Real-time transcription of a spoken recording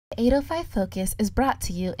805 Focus is brought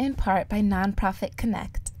to you in part by Nonprofit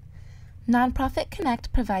Connect. Nonprofit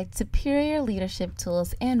Connect provides superior leadership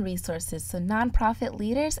tools and resources so nonprofit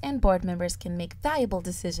leaders and board members can make valuable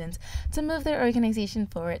decisions to move their organization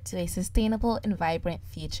forward to a sustainable and vibrant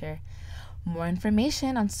future. More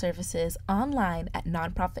information on services online at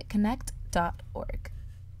nonprofitconnect.org.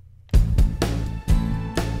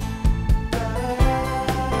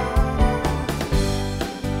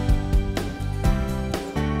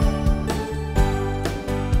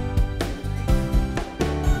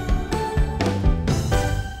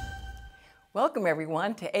 Welcome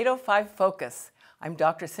everyone to 805 Focus. I'm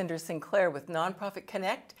Dr. Cinder Sinclair with Nonprofit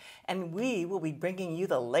Connect, and we will be bringing you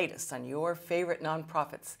the latest on your favorite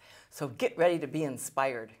nonprofits. So get ready to be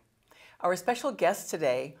inspired. Our special guests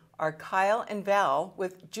today are Kyle and Val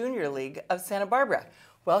with Junior League of Santa Barbara.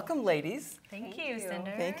 Welcome, ladies. Thank you,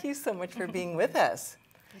 Cinder. Thank you so much for being with us.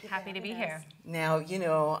 Happy to be here. Now, you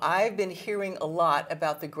know, I've been hearing a lot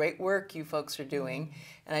about the great work you folks are doing,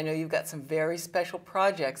 and I know you've got some very special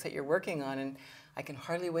projects that you're working on, and I can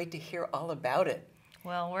hardly wait to hear all about it.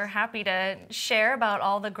 Well, we're happy to share about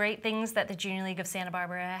all the great things that the Junior League of Santa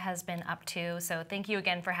Barbara has been up to. So thank you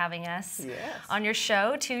again for having us on your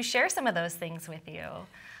show to share some of those things with you.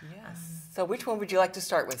 Yes. So which one would you like to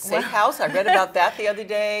start with? Safe House? I read about that the other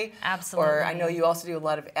day. Absolutely. Or I know you also do a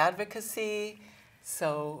lot of advocacy.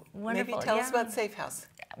 So Wonderful. Maybe tell us about Safe House.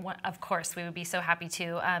 Of course, we would be so happy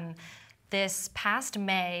to. This past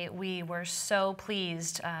May, we were so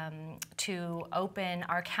pleased to open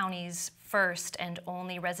our county's first and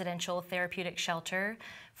only residential therapeutic shelter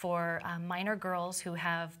for minor girls who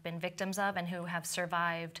have been victims of and who have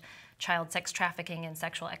survived child sex trafficking and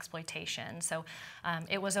sexual exploitation. So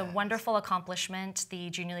it was a wonderful accomplishment. The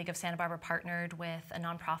Junior League of Santa Barbara partnered with a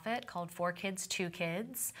nonprofit called 4 Kids, 2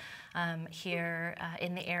 Kids here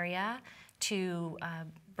in the area to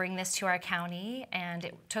bring this to our county, and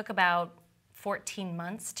it took about 14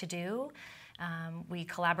 months to do. We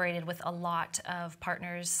collaborated with a lot of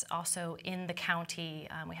partners also in the county.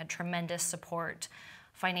 We had tremendous support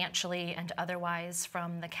financially and otherwise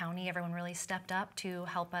from the county. Everyone really stepped up to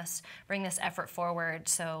help us bring this effort forward.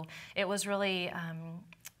 So it was really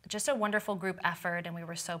just a wonderful group effort, and we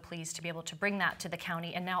were so pleased to be able to bring that to the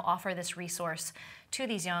county and now offer this resource to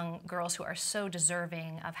these young girls who are so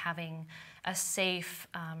deserving of having a safe,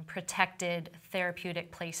 protected,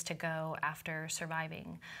 therapeutic place to go after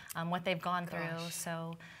surviving what they've gone through.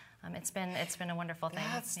 So it's been a wonderful thing.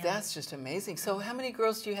 That's just amazing. So how many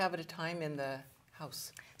girls do you have at a time in the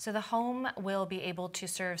house? So the home will be able to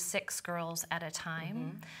serve 6 girls at a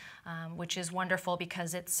time, which is wonderful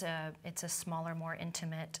because it's a smaller, more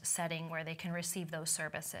intimate setting where they can receive those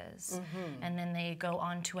services. And then they go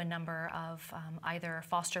on to a number of either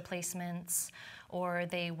foster placements, or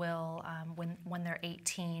they will, when they're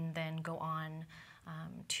 18, then go on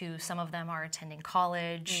to, some of them are attending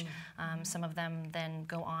college, some of them then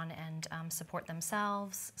go on and support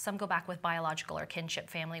themselves. Some go back with biological or kinship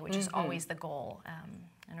family, which is always the goal,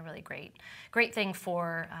 and a really great thing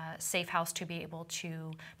for Safe House to be able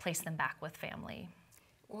to place them back with family.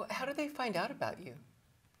 Well, how do they find out about you?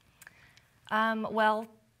 Well,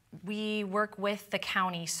 we work with the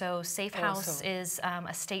county, so Safe House is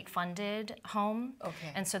a state-funded home,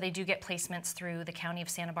 and so they do get placements through the County of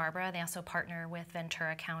Santa Barbara. They also partner with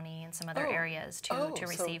Ventura County and some other areas to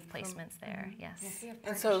receive placements there. Yes.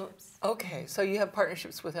 And so, so you have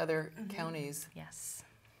partnerships with other counties. Yes.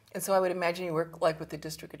 And so I would imagine you work like with the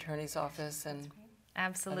district attorney's office and.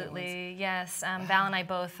 Absolutely, yes. Val and I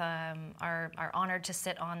both are honored to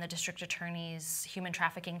sit on the District Attorney's Human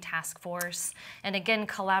Trafficking Task Force, and again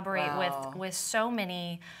collaborate with so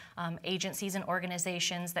many agencies and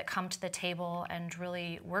organizations that come to the table and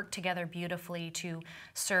really work together beautifully to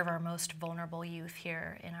serve our most vulnerable youth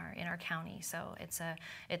here in our county. So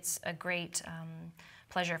it's a great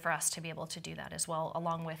pleasure for us to be able to do that as well,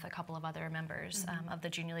 along with a couple of other members of the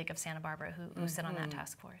Junior League of Santa Barbara who sit on that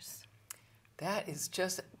task force. That is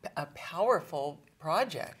just a powerful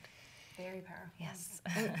project. Very powerful. Yes.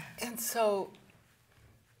 And so,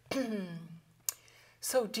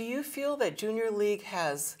 so do you feel that Junior League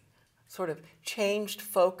has sort of changed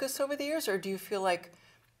focus over the years, or do you feel like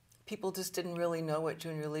people just didn't really know what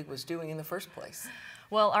Junior League was doing in the first place?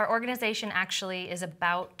 Well, our organization actually is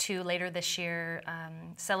about to, later this year,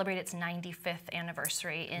 celebrate its 95th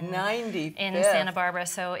anniversary in Santa Barbara.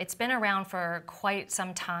 So it's been around for quite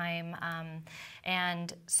some time.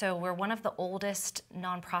 And so we're one of the oldest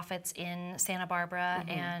nonprofits in Santa Barbara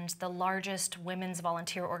and the largest women's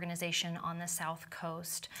volunteer organization on the South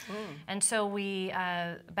Coast. And so we,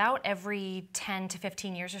 about every 10 to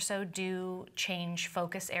 15 years or so, do change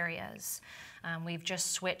focus areas. We've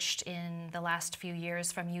just switched in the last few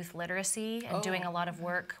years from youth literacy and doing a lot of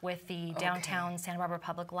work with the downtown Santa Barbara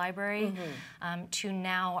Public Library to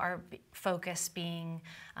now our focus being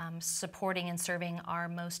supporting and serving our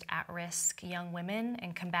most at-risk young women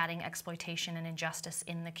and combating exploitation and injustice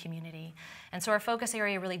in the community. And so our focus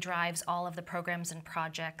area really drives all of the programs and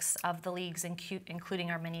projects of the leagues,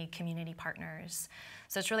 including our many community partners.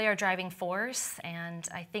 So it's really our driving force, and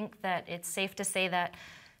I think that it's safe to say that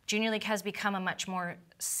Junior League has become a much more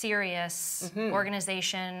serious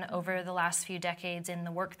organization over the last few decades in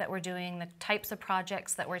the work that we're doing, the types of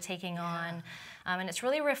projects that we're taking on, and it's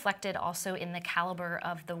really reflected also in the caliber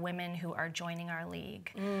of the women who are joining our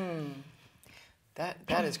league.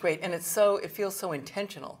 That is great, and it feels so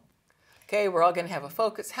intentional. Okay, we're all going to have a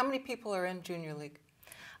focus. How many people are in Junior League?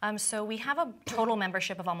 So we have a total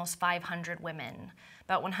membership of almost 500 women.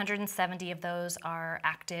 About 170 of those are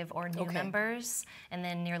active or new members, and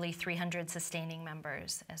then nearly 300 sustaining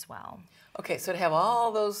members as well. Okay, so to have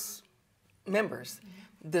all those members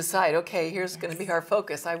decide, okay, here's going to be our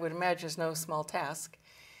focus, I would imagine is no small task.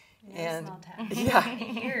 Small task.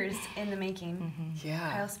 Years in the making.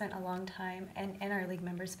 Yeah. Kyle spent a long time, and our league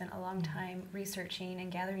members spent a long time researching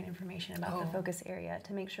and gathering information about the focus area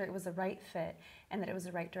to make sure it was the right fit and that it was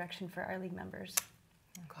the right direction for our league members.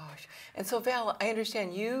 Gosh. And so, Val, I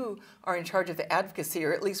understand you are in charge of the advocacy,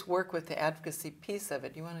 or at least work with the advocacy piece of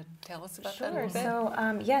it. Do you want to tell us about that a little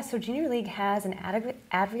bit? So, so Junior League has an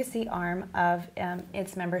advocacy arm of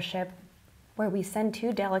its membership where we send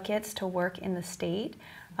 2 delegates to work in the state.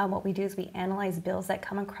 What we do is we analyze bills that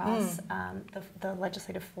come across the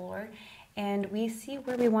legislative floor, and we see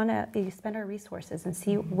where we want to spend our resources and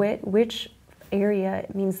see which area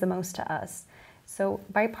means the most to us. So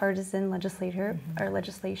bipartisan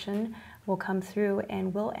legislation will come through,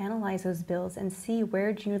 and we'll analyze those bills and see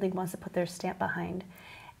where Junior League wants to put their stamp behind.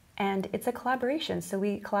 And it's a collaboration, so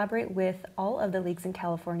we collaborate with all of the leagues in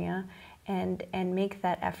California and make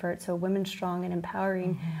that effort so Women Strong and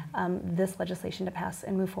empowering this legislation to pass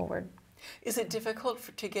and move forward. Is it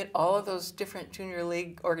difficult to get all of those different Junior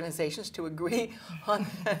League organizations to agree on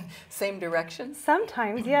the same direction?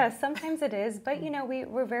 Sometimes, yes, sometimes it is. But you know,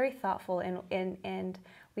 we're very thoughtful, and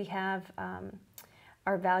we have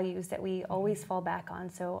our values that we always fall back on.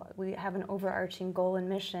 So we have an overarching goal and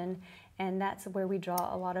mission, and that's where we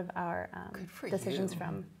draw a lot of our decisions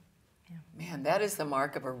from. Man, that is the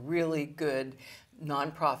mark of a really good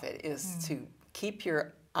nonprofit, is to keep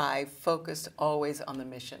your eye focused always on the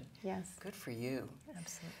mission. Yes. Good for you.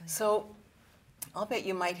 Absolutely. So I'll bet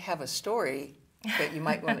you might have a story that you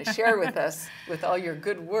might want to share with us with all your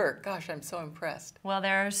good work. Gosh, I'm so impressed. Well,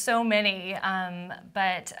 there are so many,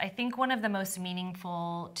 but I think one of the most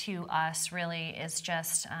meaningful to us really is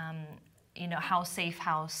just you know, how Safe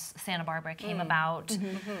House Santa Barbara came about,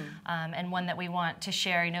 and one that we want to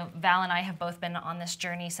share. You know, Val and I have both been on this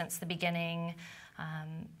journey since the beginning,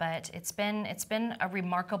 but it's been a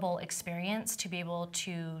remarkable experience to be able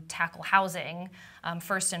to tackle housing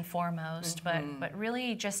first and foremost, but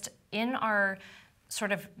really just in our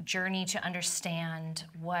sort of journey to understand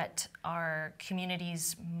what our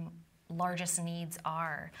community's largest needs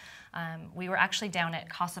are. We were actually down at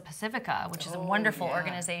Casa Pacifica, which is a wonderful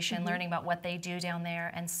organization, learning about what they do down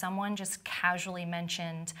there, and someone just casually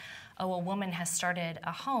mentioned, oh, a woman has started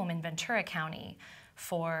a home in Ventura County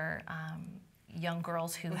for young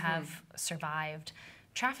girls who have survived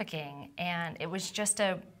trafficking. And it was just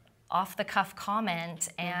a off-the-cuff comment,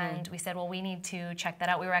 and we said, well, we need to check that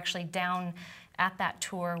out. We were actually down at that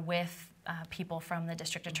tour with people from the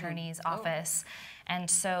district attorney's office. And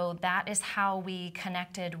so that is how we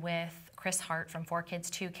connected with Chris Hart from 4 Kids,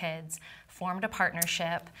 2 Kids, formed a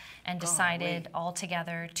partnership, and decided all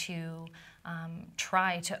together to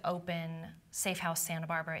try to open Safe House Santa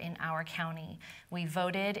Barbara in our county. We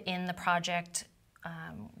voted in the project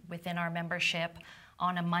within our membership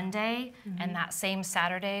on a Monday, and that same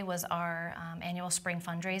Saturday was our annual spring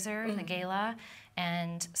fundraiser, the gala.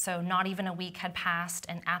 And so not even a week had passed,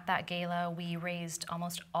 and at that gala we raised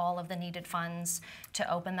almost all of the needed funds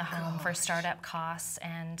to open the home for startup costs.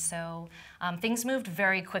 And so things moved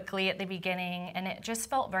very quickly at the beginning, and it just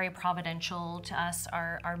felt very providential to us.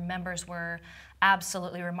 Our members were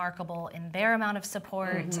absolutely remarkable in their amount of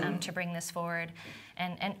support to bring this forward.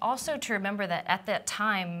 And also to remember that at that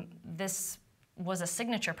time this was a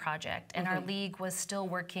signature project, and our league was still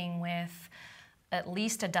working with at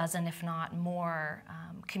least a dozen, if not more,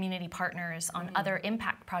 community partners on other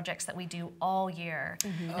impact projects that we do all year.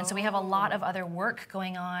 And so we have a lot of other work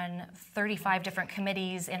going on, 35 different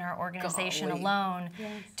committees in our organization alone,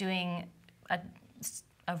 doing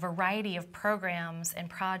a a variety of programs and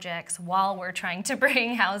projects while we're trying to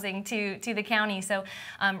bring housing to the county. So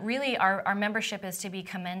really our membership is to be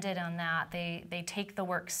commended on that. They take the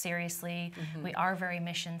work seriously. We are very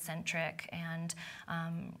mission centric, and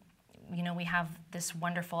you know, we have this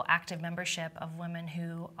wonderful active membership of women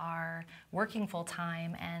who are working full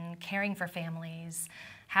time and caring for families,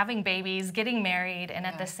 having babies, getting married, and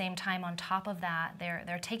at the same time, on top of that,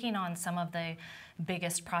 they're taking on some of the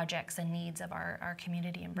biggest projects and needs of our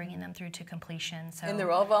community and bringing them through to completion. So, and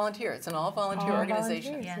they're all volunteer. It's an all-volunteer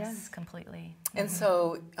organization. volunteers, yes, completely. And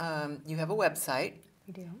so you have a website.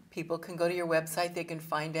 We do. People can go to your website. They can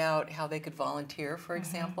find out how they could volunteer, for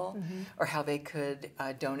example, or how they could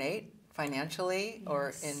donate financially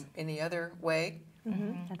or in any other way.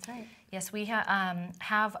 That's right. Yes, we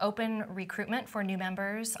have open recruitment for new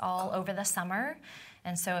members all over the summer.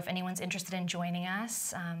 And so if anyone's interested in joining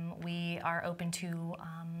us, we are open to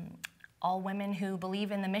all women who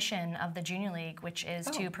believe in the mission of the Junior League, which is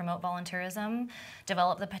to promote volunteerism,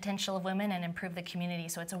 develop the potential of women, and improve the community.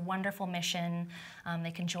 So it's a wonderful mission.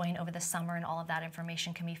 They can join over the summer, and all of that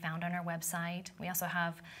information can be found on our website. We also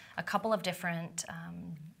have a couple of different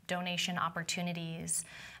donation opportunities,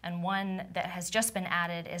 and one that has just been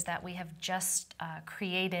added is that we have just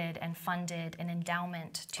created and funded an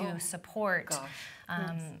endowment to support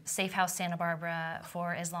Safe House Santa Barbara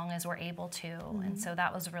for as long as we're able to, and so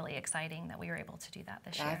that was really exciting that we were able to do that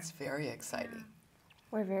this year. That's very exciting.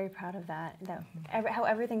 We're very proud of that. How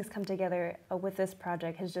everything's come together with this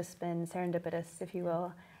project has just been serendipitous, if you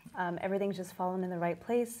will. Everything's just fallen in the right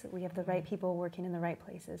place. We have the right people working in the right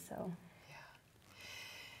places. So.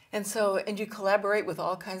 And so, and you collaborate with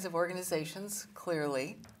all kinds of organizations,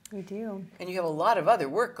 clearly. We do. And you have a lot of other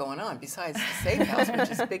work going on besides the Safe House, which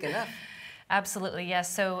is big enough. Absolutely,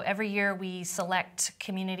 yes. So every year we select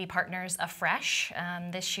community partners afresh.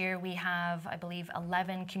 This year we have, I believe,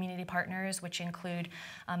 11 community partners, which include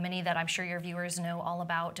many that I'm sure your viewers know all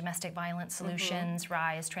about: Domestic Violence Solutions,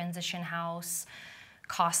 RISE, Transition House,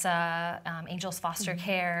 CASA, Angels Foster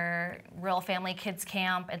Care, Rural Family Kids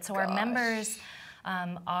Camp. And so our members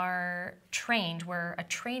are trained. We're a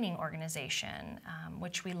training organization,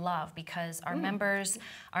 which we love because our members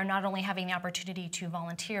are not only having the opportunity to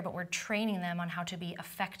volunteer, but we're training them on how to be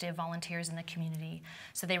effective volunteers in the community.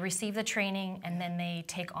 So they receive the training and then they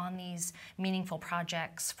take on these meaningful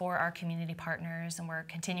projects for our community partners, and we're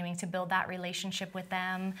continuing to build that relationship with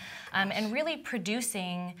them, and really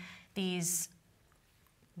producing these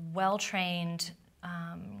well-trained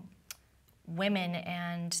women,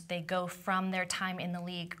 and they go from their time in the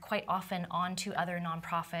league quite often on to other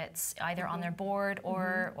nonprofits, either on their board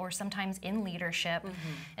or sometimes in leadership.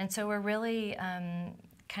 And so we're really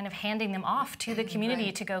kind of handing them off to the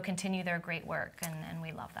community to go continue their great work, and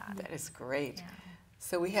we love that. That is great. Yeah.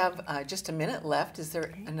 So we have just a minute left. Is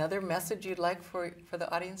there another message you'd like for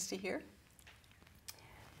the audience to hear?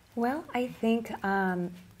 Well, I think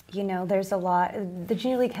you know, there's a lot. The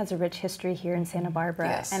Junior League has a rich history here in Santa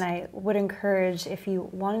Barbara, and I would encourage, if you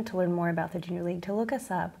wanted to learn more about the Junior League, to look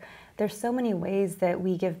us up. There's so many ways that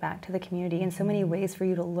we give back to the community, and so many ways for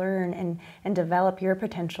you to learn and develop your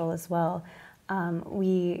potential as well.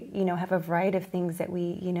 We, you know, have a variety of things that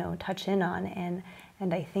we, you know, touch in on,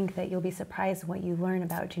 and I think that you'll be surprised what you learn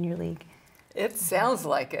about Junior League. It sounds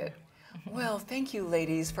like it. Well, thank you,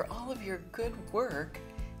 ladies, for all of your good work,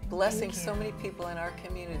 blessing so many people in our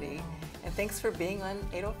community. And thanks for being on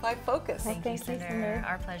 805 Focus. Thank you, Cinder.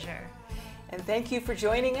 Our pleasure. And thank you for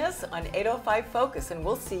joining us on 805 Focus, and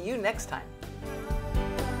we'll see you next time.